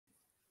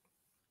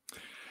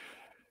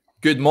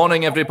Good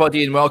morning,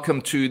 everybody, and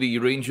welcome to the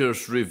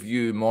Rangers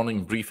Review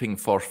morning briefing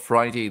for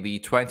Friday, the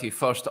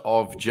 21st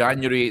of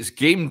January. It's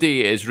game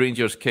day as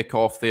Rangers kick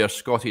off their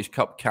Scottish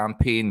Cup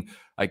campaign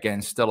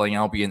against Stirling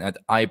Albion at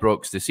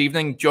Ibrox this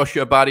evening.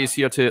 Joshua Barrie is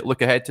here to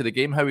look ahead to the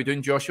game. How are we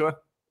doing, Joshua?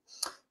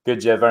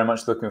 Good, yeah, very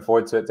much looking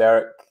forward to it,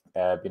 Derek.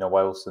 Been a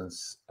while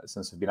since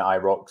I've been at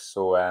Ibrox,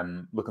 so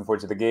looking forward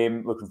to the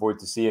game, looking forward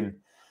to seeing a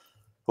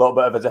little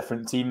bit of a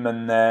different team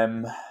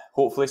and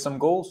hopefully some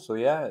goals. So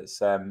yeah, it's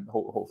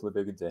hopefully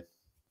be a good day.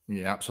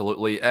 Yeah,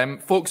 absolutely.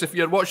 Folks, if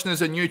you're watching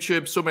us on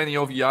YouTube, so many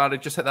of you are,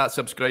 just hit that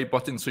subscribe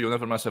button so you'll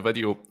never miss a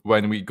video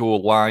when we go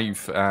live.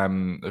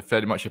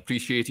 Very much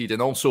appreciated.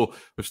 And also,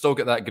 we've still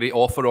got that great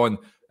offer on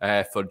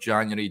for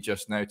January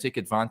just now. Take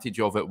advantage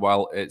of it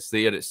while it's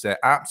there. It's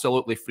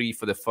absolutely free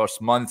for the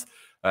first month.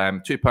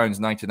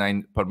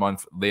 £2.99 per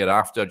month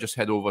thereafter. Just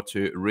head over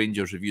to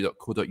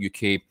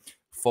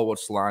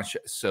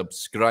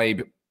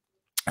rangersreview.co.uk/subscribe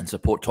and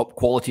support top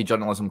quality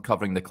journalism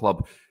covering the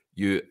club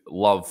you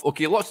love.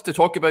 Okay, lots to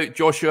talk about,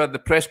 Joshua. The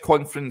press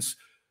conference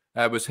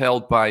was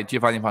held by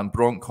Giovanni van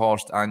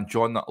Bronckhorst and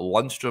John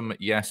Lundstram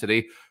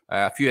yesterday.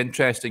 A few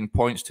interesting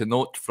points to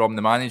note from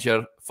the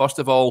manager. First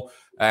of all,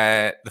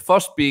 the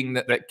first being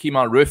that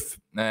Kemar Roofe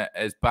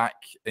is back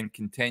in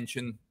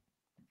contention.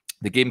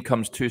 The game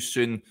comes too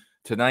soon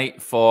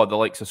tonight for the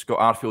likes of Scott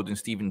Arfield and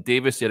Stephen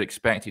Davis. They're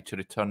expected to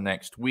return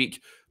next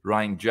week.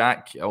 Ryan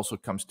Jack also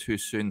comes too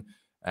soon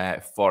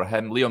for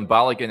him. Leon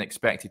Balogun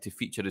expected to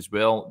feature as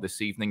well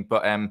this evening.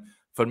 But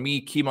for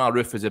me, Kemar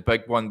Roofe is a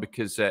big one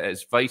because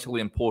it's vitally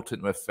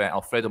important with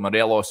Alfredo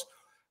Morelos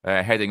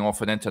heading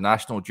off on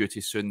international duty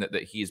soon that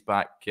he is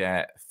back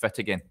fit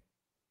again.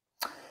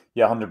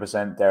 Yeah,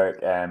 100%,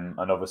 Derek. And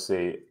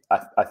obviously,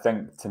 I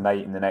think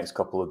tonight in the next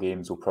couple of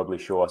games will probably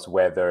show us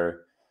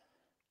whether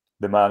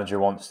the manager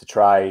wants to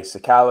try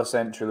Sakala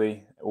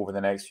centrally over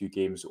the next few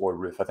games or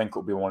Roofe. I think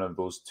it'll be one of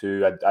those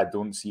two. I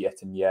don't see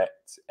Itten yet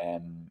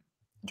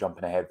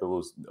jumping ahead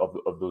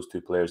of those two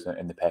players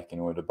in the pecking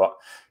order. But,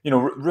 you know,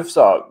 Roofe's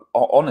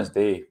on his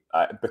day.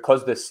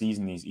 Because this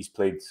season he's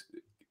played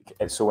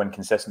so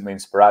inconsistently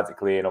and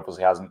sporadically and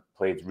obviously hasn't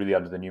played really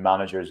under the new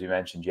manager, as we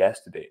mentioned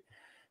yesterday.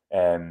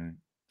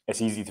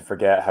 It's easy to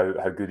forget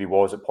how good he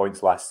was at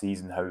points last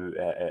season,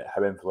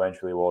 how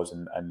influential he was.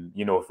 And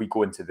you know, if we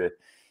go into the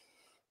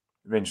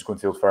Rangers going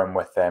to Old Firm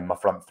with a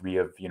front three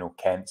of, you know,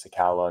 Kent,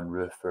 Sakala and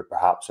Roofe, or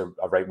perhaps a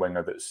right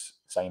winger that's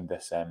signed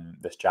this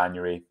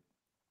January,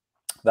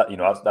 that, you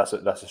know, that's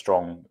a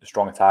strong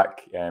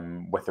attack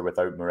with or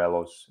without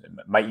Morelos. It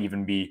might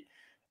even be,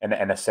 in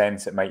a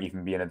sense, it might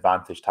even be an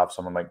advantage to have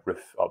someone like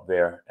Roofe up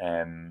there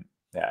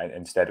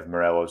instead of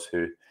Morelos,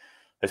 who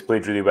has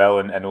played really well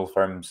in Old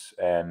Firms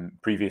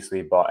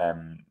previously, but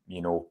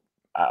you know,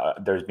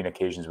 there's been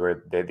occasions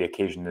where the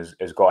occasion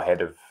has got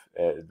ahead of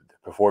the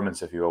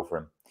performance, if you will, for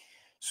him.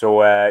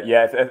 So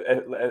yeah,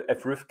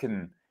 if Roofe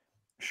can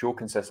show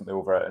consistently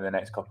over in the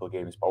next couple of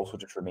games, but also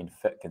just remain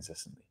fit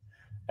consistently,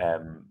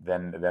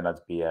 then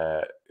I'd be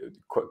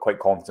quite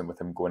confident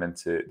with him going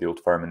into the Old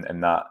Firm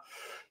in that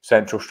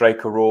central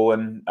striker role.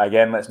 And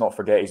again, let's not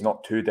forget he's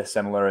not too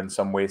dissimilar in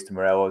some ways to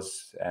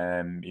Morelos.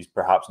 He's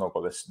perhaps not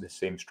got the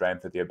same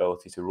strength or the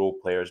ability to roll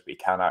players, but he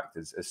can act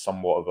as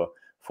somewhat of a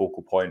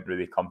focal point,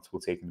 really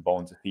comfortable taking the ball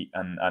into feet,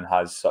 and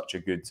has such a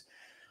good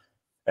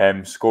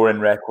scoring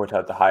record.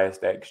 Had the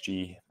highest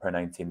XG per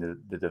 90 in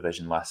the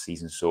division last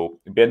season. So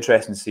it'd be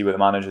interesting to see what the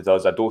manager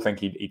does. I don't think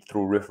he'd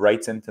throw Roofe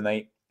right in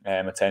tonight.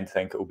 I tend to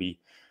think it will be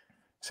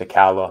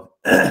Sakala,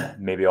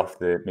 maybe off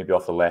the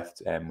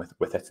left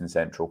with it in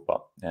central,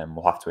 but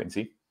we'll have to wait and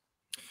see.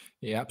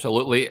 Yeah,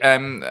 absolutely.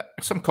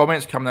 Some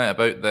comments coming out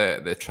about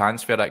the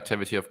transfer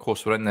activity. Of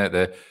course, we're in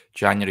the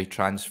January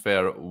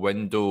transfer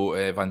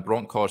window. Van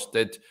Bronckhorst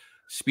did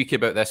speak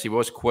about this. He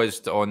was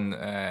quizzed on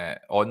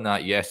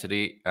that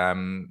yesterday.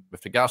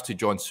 With regards to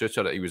John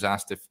Souttar, he was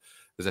asked if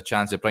there's a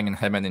chance of bringing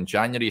him in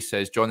January. He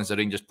says John is a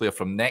Rangers player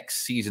from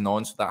next season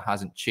on, so that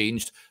hasn't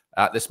changed.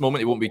 At this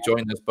moment, he won't be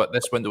joining us, but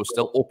this window is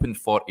still open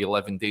for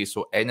 11 days,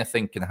 so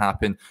anything can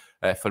happen.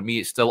 For me,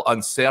 it's still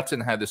uncertain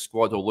how the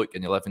squad will look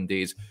in 11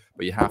 days,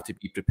 but you have to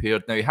be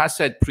prepared. Now, he has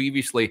said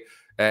previously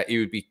he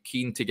would be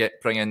keen to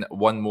bring in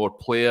one more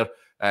player.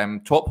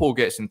 Tophole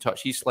gets in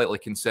touch. He's slightly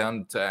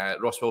concerned.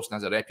 Ross Wilson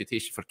has a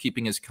reputation for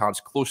keeping his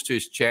cards close to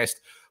his chest,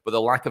 but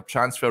the lack of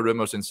transfer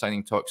rumours and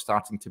signing talk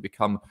starting to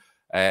become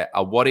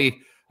a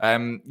worry.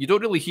 You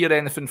don't really hear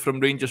anything from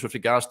Rangers with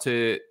regards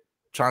to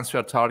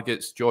transfer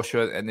targets,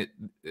 Joshua, and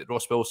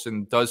Ross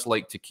Wilson does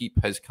like to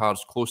keep his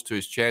cards close to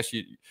his chest.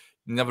 You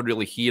never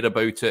really hear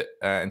about it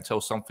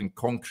until something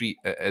concrete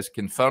is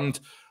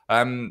confirmed.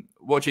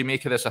 What do you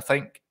make of this? I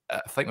think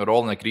we're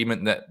all in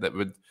agreement that it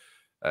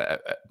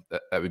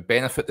would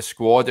benefit the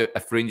squad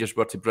if Rangers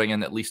were to bring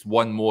in at least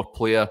one more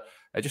player,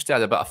 just to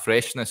add a bit of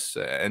freshness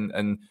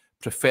and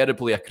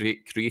preferably a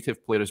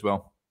creative player as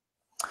well.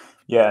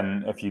 Yeah,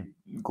 and if you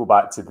go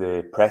back to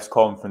the press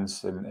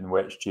conference in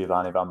which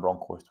Giovanni van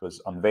Bronckhorst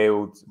was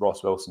unveiled,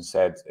 Ross Wilson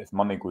said if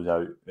money goes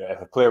out,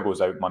 if a player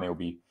goes out, money will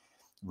be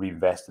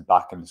reinvested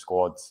back in the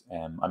squad.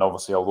 And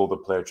obviously, although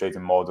the player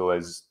trading model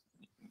is,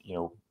 you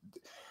know,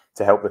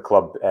 to help the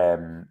club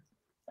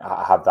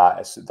have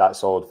that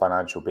solid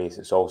financial base.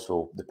 It's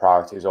also the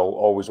priority is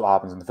always what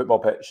happens on the football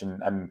pitch,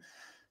 and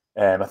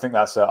I think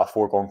that's a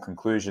foregone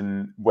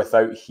conclusion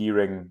without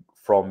hearing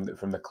from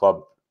the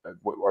club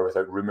or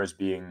without rumours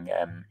being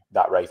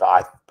that rife.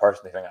 I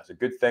personally think that's a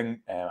good thing.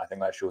 I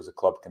think that shows the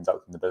club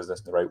conducting the business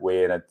in the right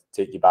way. And I'd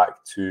take you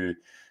back to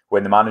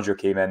when the manager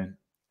came in,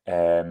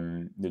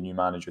 the new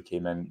manager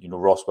came in.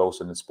 Ross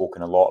Wilson had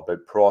spoken a lot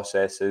about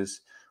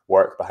processes,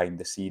 work behind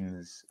the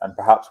scenes, and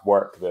perhaps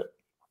work that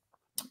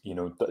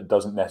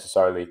doesn't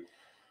necessarily,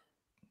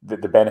 the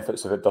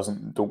benefits of it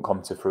don't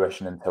come to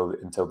fruition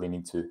until they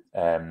need to.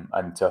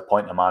 And to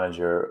appoint a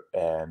manager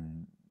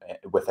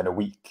within a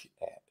week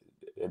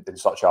in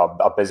such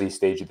a busy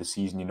stage of the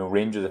season,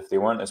 Rangers, if they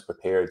weren't as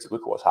prepared,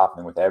 look at what's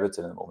happening with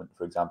Everton at the moment,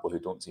 for example, who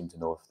don't seem to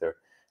know if they're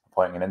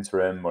appointing an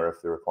interim or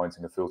if they're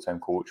appointing a full-time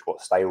coach, what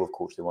style of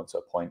coach they want to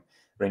appoint.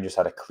 Rangers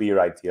had a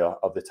clear idea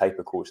of the type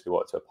of coach they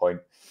want to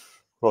appoint.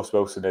 Ross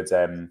Wilson had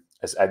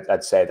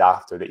said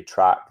after that he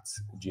tracked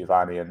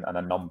Giovanni and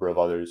a number of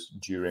others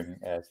during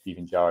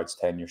Steven Gerrard's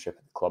tenureship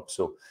at the club.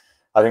 So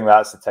I think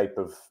that's the type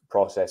of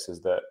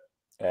processes that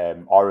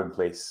are in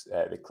place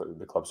at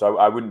the club. So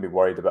I wouldn't be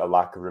worried about a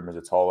lack of rumours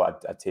at all.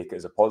 I'd take it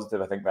as a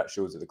positive. I think that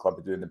shows that the club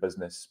are doing the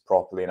business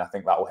properly, and I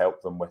think that will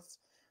help them with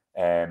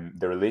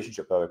the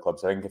relationship with other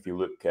clubs. I think if you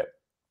look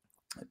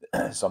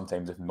at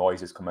sometimes if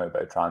noises come out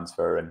about a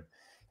transfer and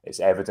it's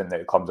evident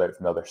that it comes out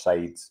from the other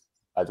side,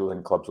 I don't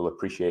think clubs will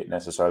appreciate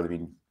necessarily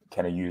being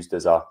kind of used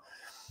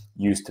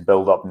to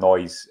build up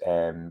noise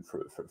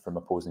from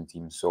opposing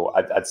teams. So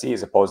I'd say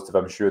it's a positive.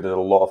 I'm sure there's a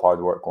lot of hard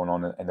work going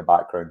on in the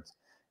background.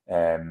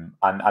 And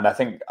I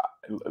think,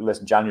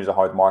 listen, January's a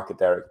hard market,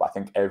 Derek, but I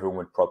think everyone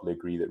would probably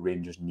agree that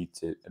Rangers need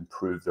to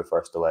improve their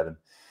first 11.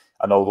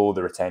 And although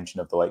the retention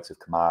of the likes of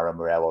Kamara,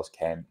 Morelos,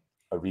 Kent,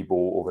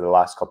 Aribo over the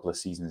last couple of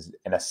seasons,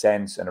 in a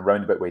sense, in a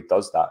roundabout way,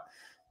 does that,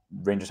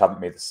 Rangers haven't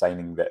made the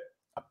signing that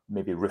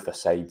maybe Roof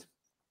aside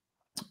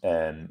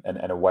in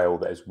a while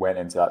that has went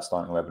into that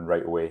starting 11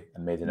 right away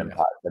and made an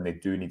impact. And they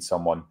do need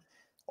someone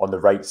on the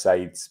right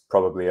side,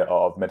 probably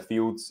of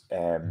midfield,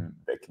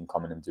 that can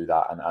come in and do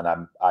that.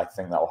 And I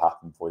think that will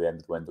happen before the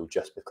end of the window,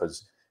 just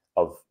because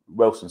of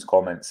Wilson's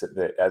comments at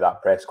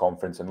that press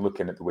conference and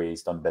looking at the way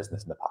he's done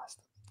business in the past.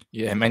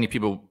 Yeah, many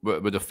people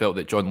would have felt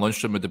that John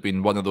Lundstram would have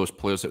been one of those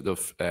players that would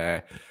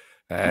have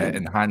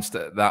enhanced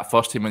that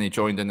first team when he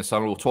joined in the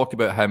summer. We'll talk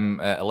about him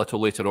a little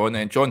later on.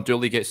 And John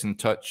Dooley gets in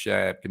touch.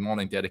 Good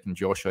morning, Derek and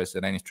Joshua. Is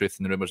there any truth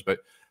in the rumours about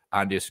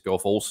Andreas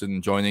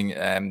Goff-Olsen joining?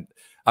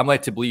 I'm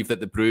led to believe that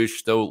the Bruges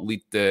still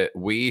lead the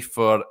way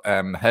for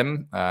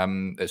him.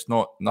 It's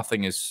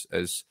nothing is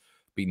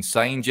been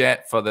signed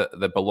yet for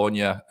the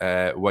Bologna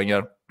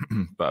winger,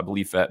 but I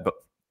believe that. But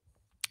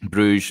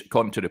Bruges,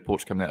 according to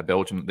reports coming out of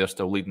Belgium, they're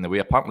still leading the way.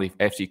 Apparently,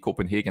 FC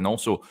Copenhagen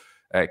also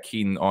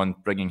keen on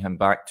bringing him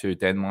back to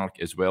Denmark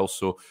as well.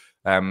 So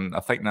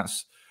I think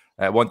that's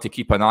one to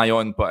keep an eye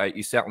on. But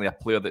he's certainly a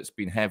player that's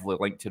been heavily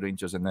linked to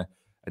Rangers in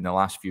the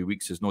last few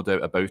weeks. There's no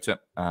doubt about it.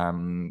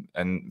 And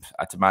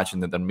I'd imagine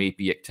that there may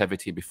be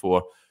activity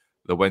before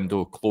the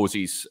window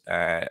closes,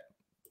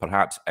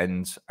 perhaps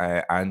ins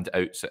and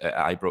outs at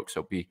Ibrox.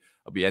 It'll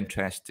be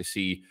interesting to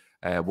see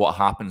what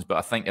happens, but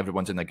I think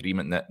everyone's in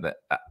agreement that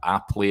a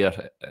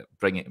player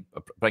bringing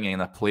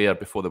in a player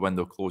before the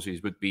window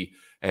closes would be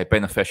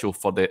beneficial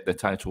for the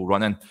title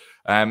running.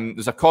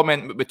 There's a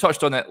comment, we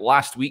touched on it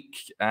last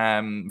week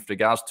with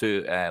regards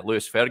to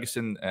Lewis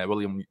Ferguson.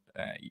 William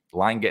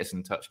Lang gets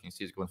in touch and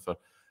he's going for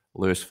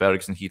Lewis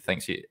Ferguson. He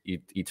thinks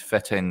he'd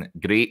fit in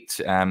great,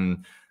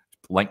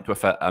 linked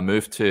with a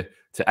move to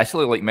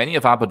Italy, like many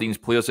of Aberdeen's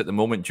players at the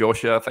moment.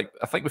 Joshua,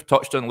 I think we've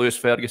touched on Lewis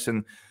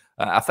Ferguson.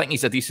 I think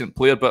he's a decent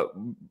player, but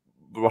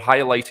we're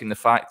highlighting the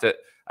fact that,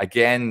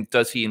 again,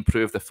 does he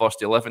improve the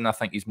first 11? I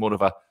think he's more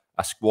of a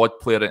squad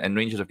player, and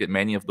Rangers have got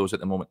many of those at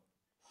the moment.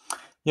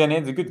 Yeah, and he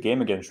had a good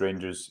game against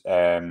Rangers.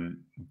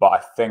 But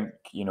I think,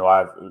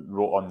 I've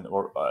wrote on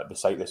the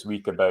site this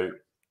week about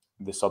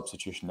the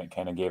substitution that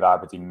kind of gave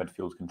Aberdeen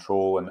midfield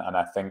control, and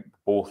I think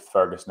both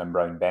Ferguson and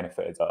Brown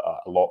benefited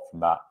a lot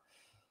from that.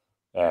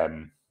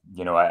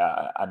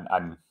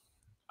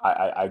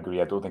 I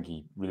agree. I don't think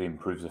he really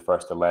improves the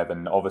first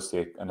 11.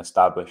 Obviously, an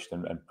established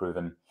and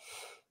proven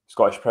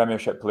Scottish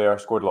Premiership player,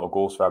 scored a lot of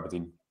goals for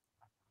Aberdeen.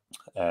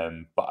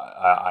 But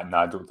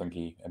I don't think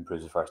he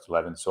improves the first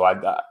 11. So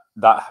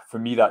that for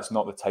me, that's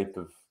not the type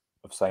of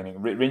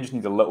signing. Rangers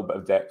need a little bit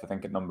of depth, I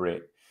think, at number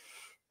 8.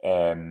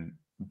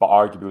 But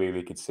arguably,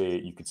 you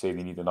could say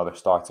they need another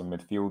starting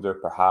midfielder,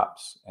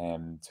 perhaps,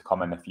 to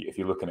come in. If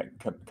you're looking at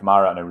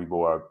Kamara and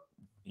Aribo are,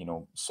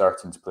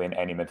 certain to play in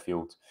any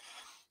midfield.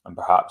 And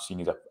perhaps you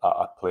need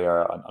a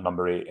player, a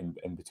number 8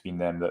 in between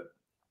them that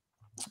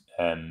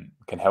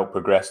can help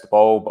progress the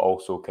ball, but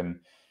also can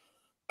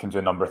do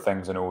a number of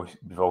things. I know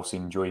we've all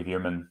seen Joey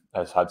Veerman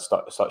has had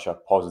such a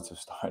positive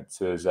start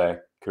to his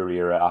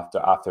career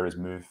after his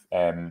move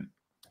in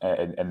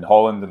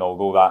Holland. And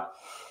although that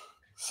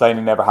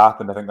signing never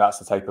happened, I think that's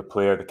the type of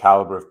player, the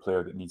calibre of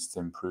player that needs to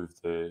improve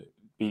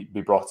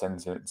be brought in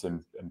to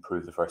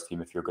improve the first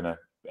team if you're going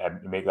to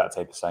make that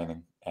type of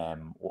signing,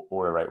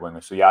 or a right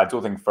winger. So yeah, I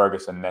don't think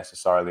Ferguson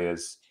necessarily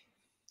is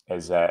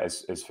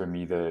for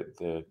me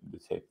the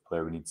type of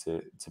player we need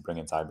to bring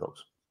into Ibrox.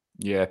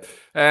 Yeah,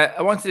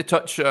 I wanted to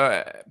touch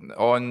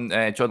on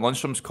John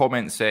Lundstram's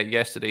comments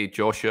yesterday.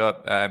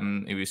 Joshua,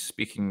 he was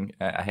speaking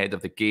ahead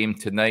of the game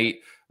tonight,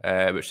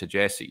 which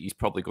suggests that he's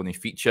probably going to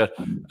feature.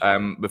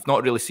 We've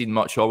not really seen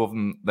much of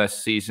him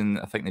this season.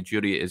 I think the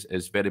jury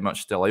is very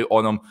much still out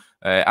on him.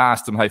 I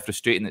asked him how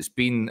frustrating it's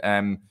been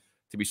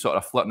to be sort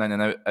of flitting in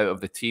and out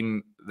of the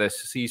team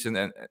this season,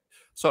 and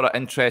sort of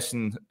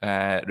interesting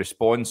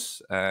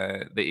response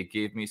that he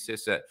gave me. He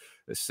says that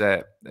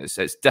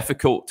it's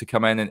difficult to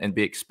come in and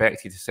be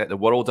expected to set the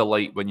world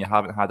alight when you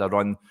haven't had a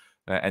run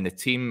in the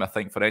team. I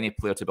think for any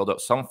player to build up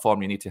some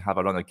form, you need to have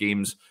a run of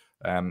games.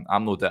 I'm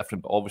no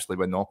different, but obviously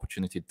when the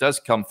opportunity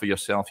does come for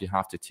yourself, you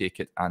have to take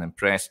it and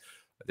impress.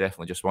 I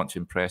definitely just want to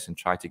impress and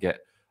try to get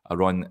a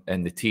run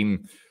in the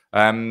team.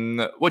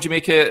 What do you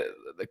make of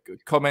the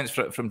comments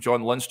from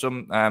John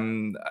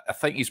Lundstram? I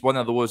think he's one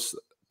of those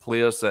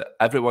players that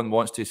everyone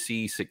wants to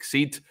see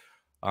succeed.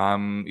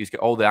 He's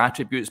got all the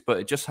attributes, but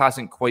it just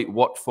hasn't quite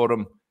worked for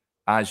him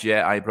as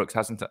yet, Ibrox,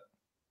 hasn't it?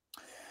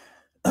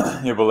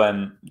 Yeah,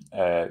 well,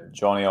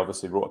 Johnny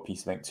obviously wrote a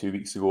piece, I think, 2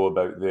 weeks ago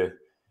about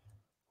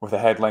with a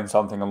headline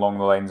something along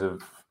the lines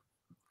of,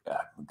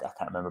 I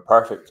can't remember,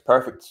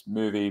 perfect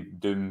movie,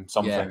 doom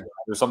something. Yeah.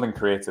 It was something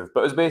creative, but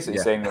it was basically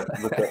saying that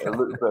it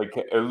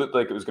looked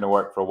like it was going to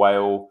work for a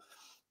while.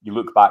 You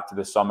look back to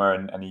the summer,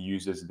 and he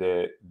uses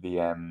the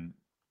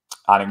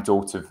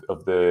anecdote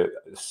of the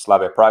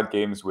Slavia Prague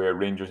games where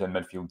Rangers in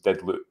midfield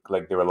did look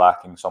like they were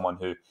lacking someone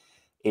who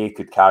A,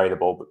 could carry the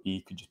ball, but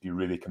B, could just be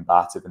really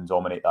combative and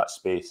dominate that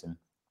space. And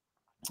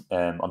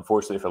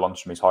unfortunately for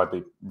Lundstram, he's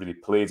hardly really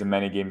played in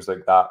many games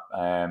like that.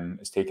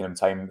 It's taken him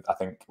time. I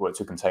think it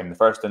took him time in the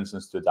first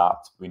instance to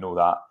adapt. We know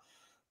that.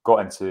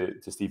 Got into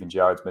Steven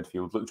Gerrard's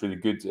midfield, looked really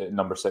good at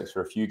number 6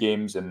 for a few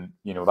games, and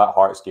that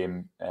Hearts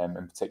game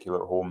in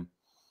particular at home,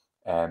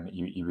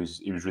 he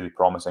was really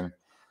promising.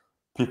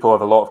 People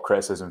have a lot of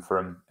criticism for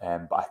him,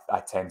 but I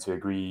tend to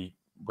agree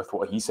with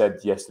what he said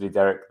yesterday,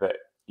 Derek, that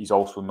he's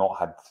also not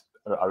had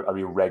a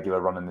real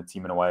regular run in the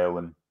team in a while,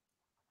 and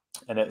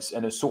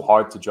it's so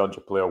hard to judge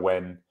a player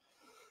when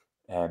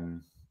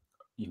the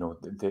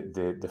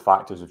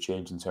factors have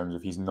changed in terms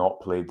of he's not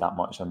played that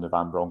much under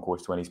Van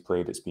Bronckhorst. When he's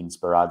played, it's been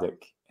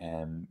sporadic.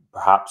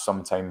 Perhaps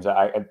sometimes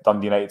at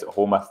Dundee United at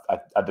home,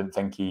 I didn't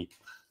think he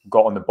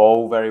got on the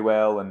ball very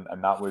well,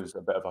 and that was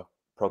a bit of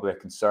probably a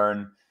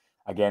concern.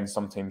 Again,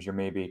 sometimes you're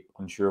maybe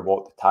unsure of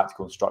what the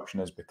tactical instruction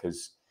is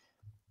because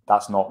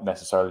that's not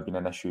necessarily been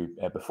an issue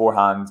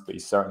beforehand, but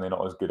he's certainly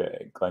not as good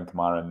at Glenn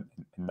Kamara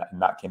in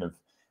that kind of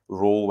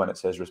role when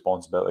it's his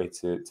responsibility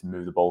to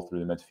move the ball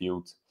through the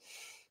midfield.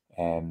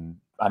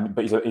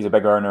 But he's a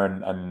big earner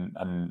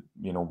and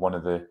one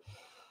of the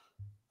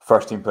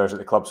first team players at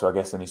the club, so I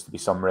guess there needs to be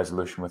some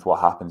resolution with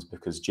what happens,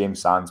 because James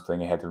Sands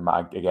playing ahead of him,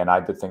 again, I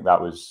did think that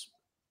was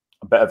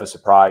a bit of a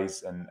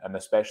surprise, and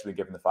especially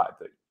given the fact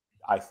that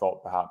I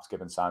thought perhaps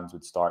given Sands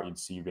would start, you'd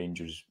see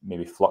Rangers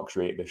maybe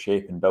fluctuate the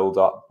shape and build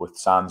up with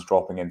Sands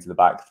dropping into the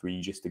back three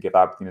just to give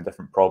Aberdeen a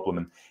different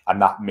problem,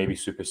 and that maybe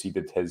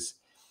superseded his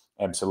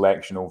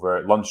selection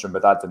over Lundstram,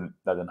 but that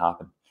didn't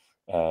happen.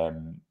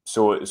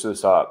 So it's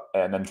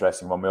an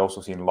interesting one. We also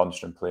seen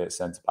Lundstram play at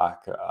centre back.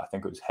 I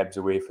think it was Hibs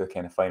away for the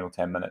kind of final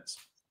 10 minutes.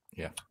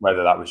 Yeah,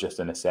 whether that was just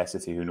a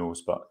necessity, who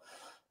knows? But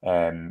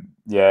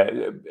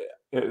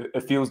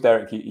it feels,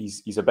 Derek,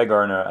 he's a big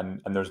earner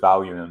and there's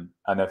value in him.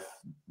 And if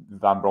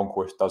Van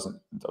Bronckhorst doesn't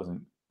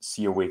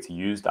see a way to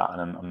use that,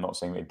 and I'm not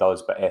saying that he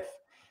does, but if,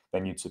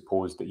 then you'd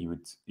suppose that he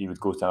would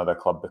go to another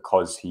club,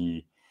 because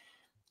he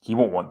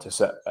won't want to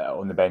sit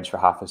on the bench for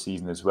half a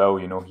season as well.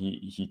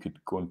 He could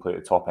go and play at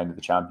the top end of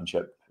the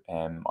Championship,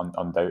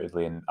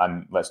 undoubtedly.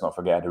 And let's not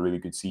forget, had a really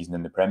good season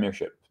in the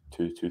Premiership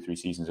 3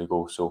 seasons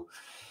ago. So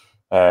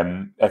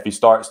if he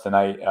starts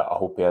tonight, I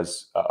hope he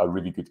has a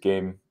really good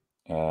game.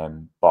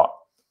 But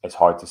it's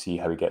hard to see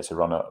how he gets a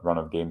run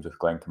of games with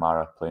Glenn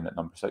Kamara playing at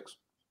number 6.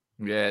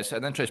 Yeah, it's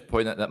an interesting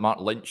point that Mark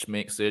Lynch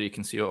makes there. You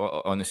can see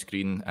on the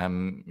screen.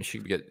 He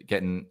should be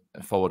getting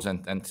forwards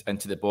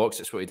into the box.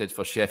 It's what he did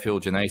for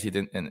Sheffield United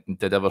and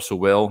did ever so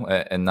well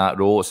in that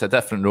role. It's a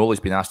different role.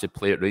 He's been asked to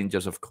play at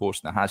Rangers, of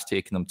course, and it has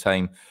taken him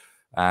time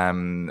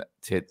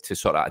to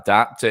sort of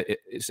adapt.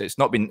 It's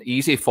not been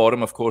easy for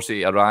him. Of course,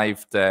 he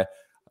arrived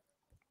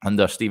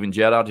under Steven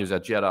Gerrard. He was a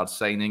Gerrard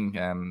signing.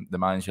 The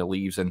manager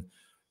leaves and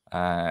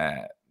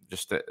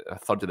just a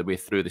third of the way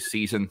through the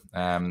season,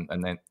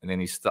 and then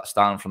he's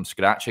starting from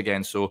scratch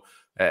again. So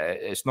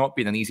it's not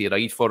been an easy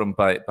ride for him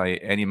by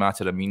any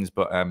matter of means.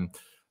 But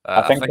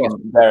I think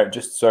there,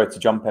 just sorry to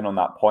jump in on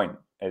that point,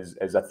 is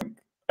I think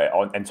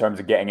in terms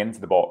of getting into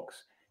the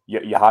box,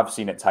 you have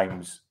seen at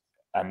times,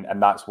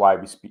 and that's why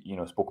we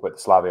spoke about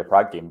the Slavia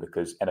Prague game,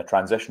 because in a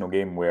transitional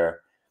game where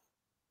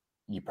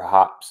you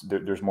perhaps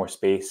there's more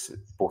space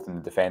both in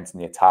the defence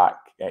and the attack.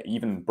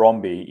 Even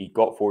Bromby, he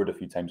got forward a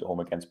few times at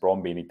home against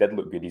Bromby, and he did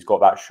look good. He's got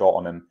that shot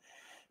on him,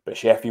 But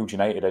Sheffield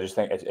United, I just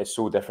think it's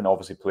so different,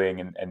 obviously, playing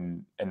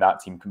in that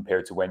team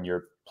compared to when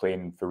you're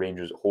playing for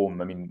Rangers at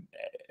home. I mean,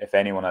 if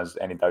anyone has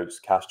any doubts,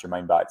 cast your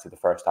mind back to the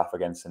first half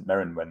against St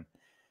Mirren, when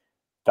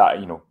that,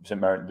 St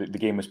Mirren, the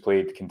game was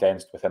played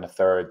condensed within a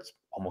third,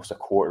 almost a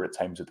quarter at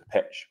times of the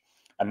pitch.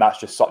 And that's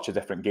just such a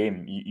different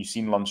game. You've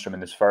seen Lundstram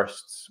in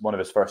one of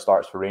his first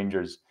starts for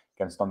Rangers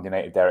against Dundee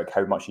United, Derek,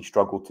 how much he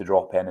struggled to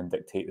drop in and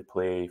dictate the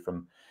play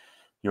from...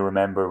 You'll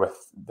remember with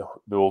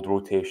the old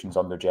rotations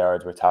under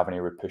Gerrard where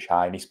Tavernier would push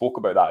high, and he spoke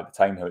about that at the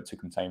time, how it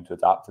took him time to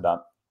adapt to that.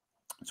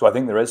 So I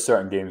think there is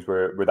certain games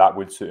where that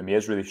would suit him. He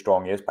is really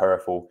strong, he is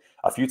powerful.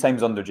 A few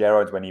times under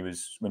Gerrard,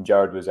 when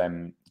Gerrard was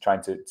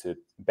trying to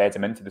bed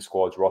him into the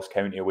squad, Ross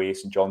County away,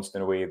 St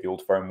Johnstone away, the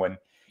Old Firm win,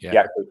 he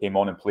actually came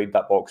on and played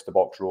that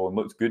box-to-box role and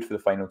looked good for the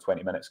final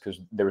 20 minutes because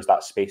there was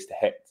that space to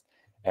hit.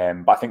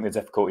 But I think the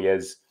difficulty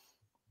is,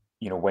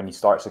 when he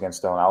starts against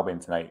Stirling Albion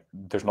tonight,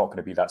 there's not going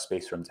to be that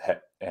space for him to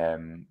hit.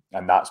 And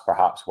that's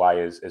perhaps why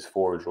his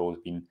forward role has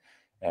been,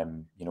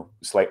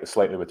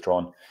 slightly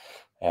withdrawn.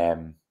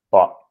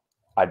 But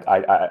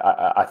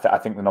I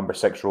think the number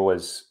 6 role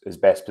is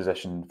best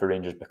positioned for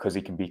Rangers because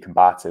he can be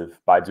combative.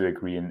 But I do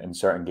agree in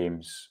certain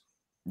games,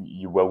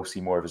 you will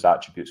see more of his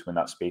attributes when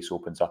that space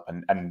opens up.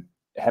 And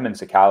him and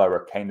Sakala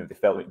were they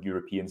felt like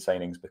European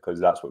signings because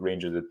that's what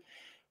Rangers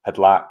had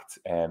lacked,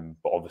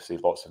 but obviously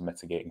lots of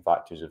mitigating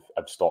factors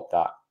have stopped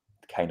that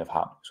kind of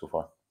happening so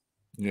far.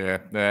 Yeah,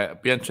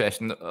 it'd be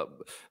interesting. I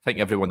think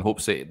everyone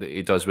hopes that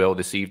he does well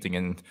this evening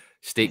and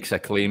stakes a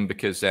claim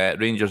because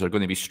Rangers are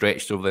going to be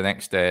stretched over the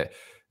next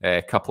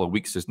couple of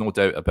weeks. There's no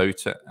doubt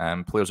about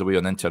it. Players away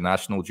on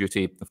international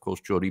duty, of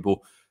course, Joe Rebo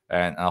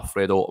and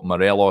Alfredo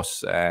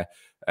Morelos.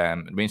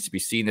 Remains to be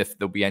seen if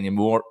there'll be any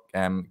more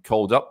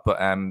called up, but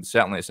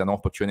certainly it's an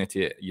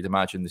opportunity, you'd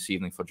imagine, this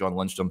evening for John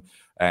Lundstram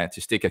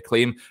to stake a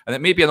claim. And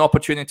it may be an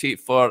opportunity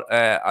for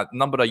a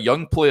number of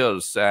young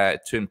players to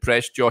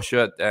impress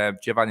Joshua.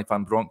 Giovanni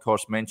van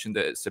Bronckhorst mentioned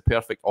that it's the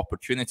perfect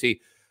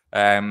opportunity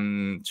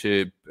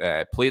to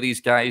play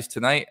these guys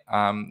tonight.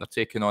 They're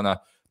taking on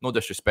no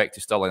disrespect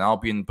to Stirling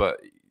Albion, but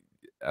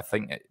I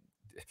think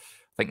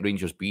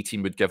Rangers B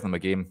team would give them a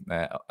game.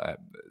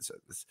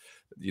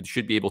 You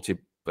should be able to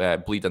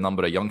bleed a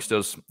number of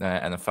youngsters,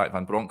 and in fact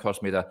Van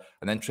Bronckhorst made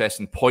an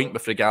interesting point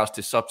with regards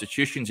to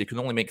substitutions. You can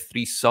only make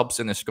 3 subs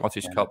in the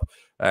Scottish Cup,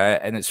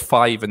 and it's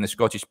 5 in the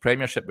Scottish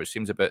Premiership, which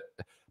seems a bit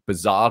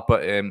bizarre,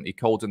 but he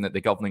called on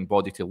the governing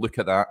body to look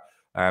at that.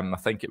 I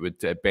think it would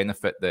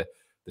benefit the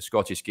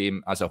Scottish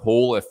game as a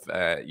whole if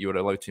you were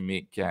allowed to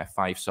make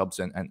 5 subs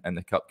in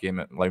the Cup game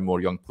and allow more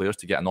young players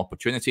to get an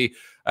opportunity.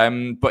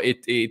 But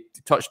he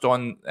touched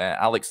on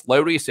Alex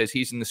Lowry. He says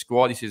he's in the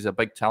squad. He says a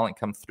big talent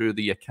come through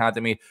the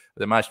academy.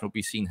 I'd imagine we'll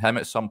be seeing him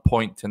at some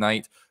point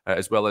tonight,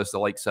 as well as the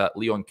likes of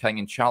Leon King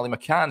and Charlie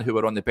McCann, who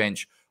were on the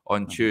bench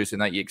on Tuesday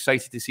night. You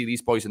excited to see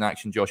these boys in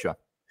action, Joshua?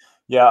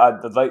 Yeah,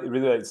 I'd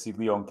really like to see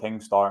Leon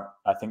King start.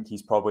 I think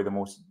he's probably the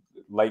most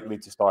likely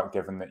to start,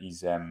 given that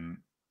he's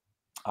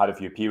had a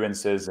few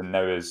appearances and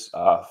now is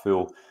a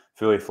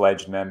fully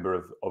fledged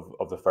member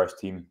of the first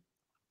team.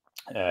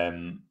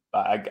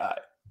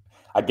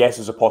 I guess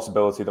there's a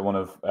possibility that one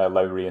of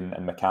Lowry and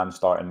McCann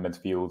start in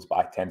midfield, but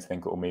I tend to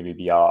think it will maybe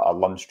be a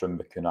Lundstram,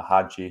 Bacuna,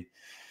 Hadji.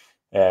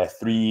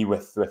 3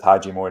 with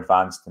Hadji more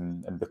advanced,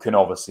 and Bacuna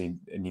obviously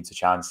needs a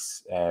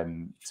chance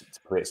to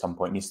play at some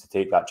point. Needs to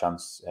take that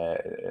chance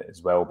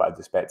as well, but I'd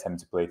expect him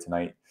to play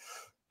tonight.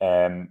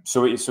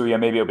 So yeah,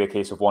 maybe it'll be a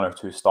case of 1 or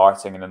 2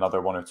 starting and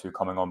another 1 or 2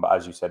 coming on. But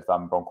as you said,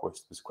 Van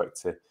Bronckhorst was quick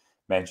to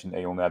mention that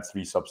he only had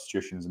 3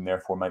 substitutions and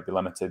therefore might be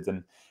limited.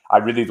 And I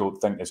really don't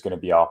think it's going to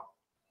be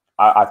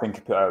I think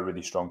he put out a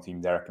really strong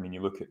team, Derek. I mean,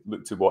 you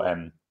look to what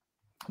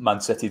Man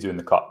City do in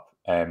the Cup,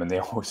 and they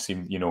always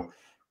seem,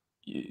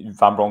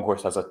 Van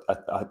Bronckhorst has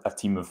a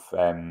team of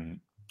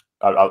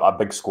a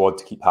big squad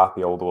to keep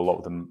happy, although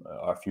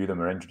a few of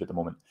them are injured at the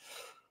moment.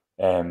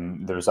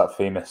 There was that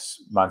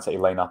famous Man City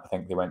lineup. I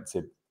think they went to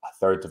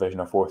a 3rd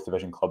division or 4th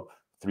division club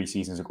 3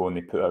 seasons ago, and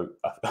they put out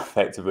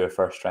effectively a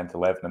first strength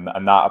 11.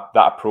 And that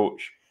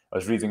approach, I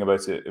was reading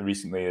about it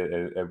recently.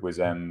 It was,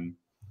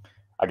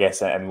 I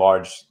guess, in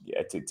large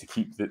to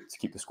keep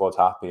the squad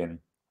happy and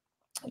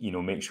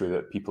make sure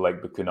that people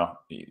like Bacuna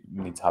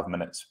need to have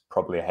minutes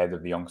probably ahead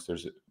of the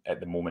youngsters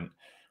at the moment,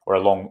 or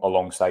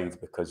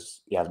alongside,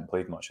 because he hasn't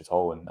played much at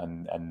all,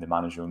 and the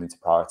manager will need to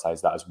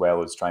prioritise that, as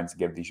well as trying to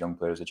give these young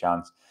players a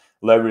chance.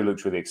 Lowry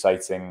looks really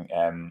exciting,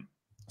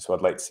 so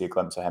I'd like to see a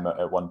glimpse of him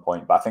at one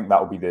point. But I think that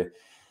will be the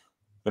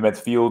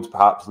midfield.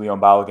 Perhaps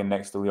Leon Balogun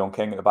next to Leon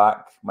King at the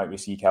back. Might we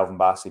see Kelvin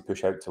Bassey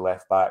push out to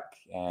left back?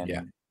 Give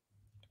him.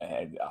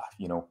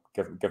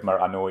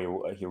 I know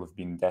he'll have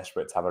been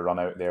desperate to have a run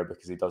out there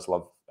because he does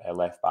love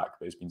left back,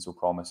 but he's been so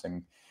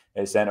promising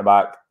at centre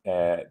back.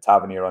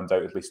 Tavernier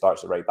undoubtedly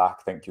starts at right back.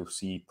 I think you'll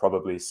see,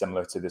 probably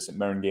similar to the St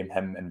Mirren game,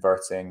 him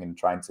inverting and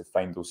trying to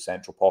find those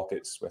central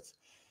pockets with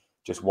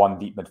just 1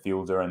 deep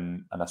midfielder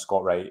and a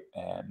Scott Wright,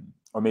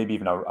 or maybe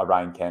even a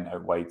Ryan Kent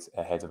out wide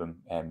ahead of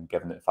him,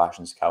 given that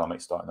Fashion Sakala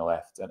might start on the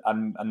left,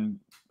 and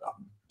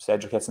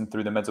Cedric Hitton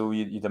through the middle,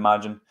 you'd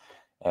imagine.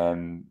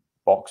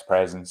 box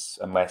presence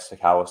unless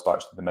Sakala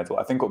starts to the middle.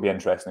 I think it'll be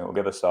interesting. It'll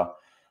give us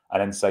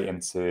an insight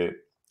into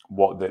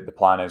what the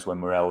plan is when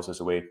Morelos is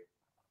away.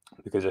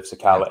 Because if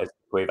Sakala is to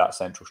play that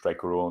central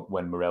striker role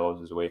when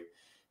Morelos is away,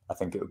 I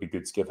think it would be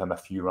good to give him a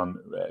few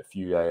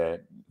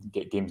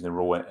games in a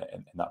row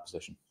in that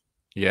position.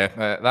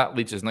 Yeah, that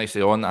leads us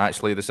nicely on.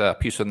 Actually, there's a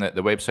piece on the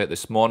website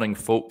this morning,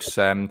 folks.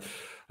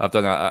 I've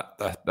done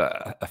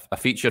a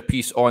feature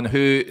piece on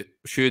who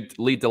should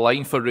lead the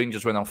line for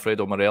Rangers when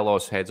Alfredo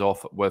Morelos heads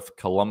off with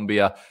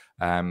Colombia.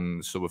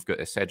 So we've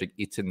got Cedric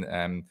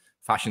Eaton,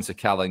 Fashion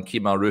Sakala, and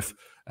Kemar Roof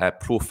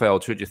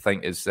profiled. Who do you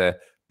think is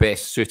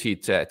best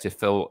suited to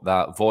fill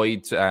that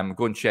void?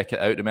 Go and check it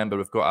out. Remember,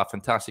 we've got a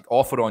fantastic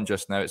offer on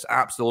just now. It's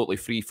absolutely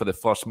free for the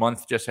first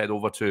month. Just head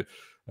over to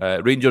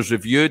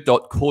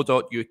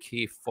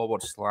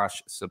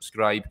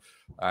rangersreview.co.uk/subscribe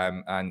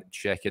and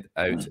check it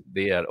out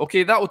there.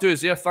 Okay, that will do us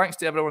there. Thanks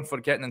to everyone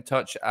for getting in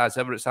touch. As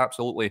ever, it's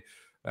absolutely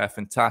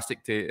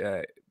fantastic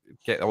to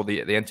get all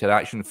the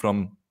interaction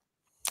from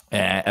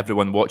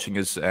everyone watching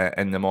us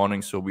in the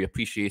morning, so we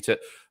appreciate it.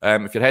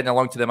 If you're heading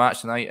along to the match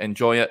tonight,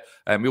 enjoy it.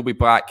 We'll be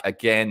back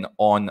again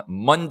on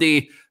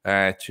Monday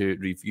to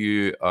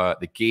review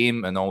the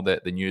game and all the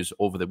news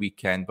over the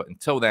weekend. But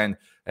until then,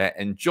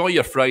 enjoy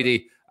your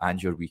Friday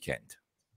and your weekend.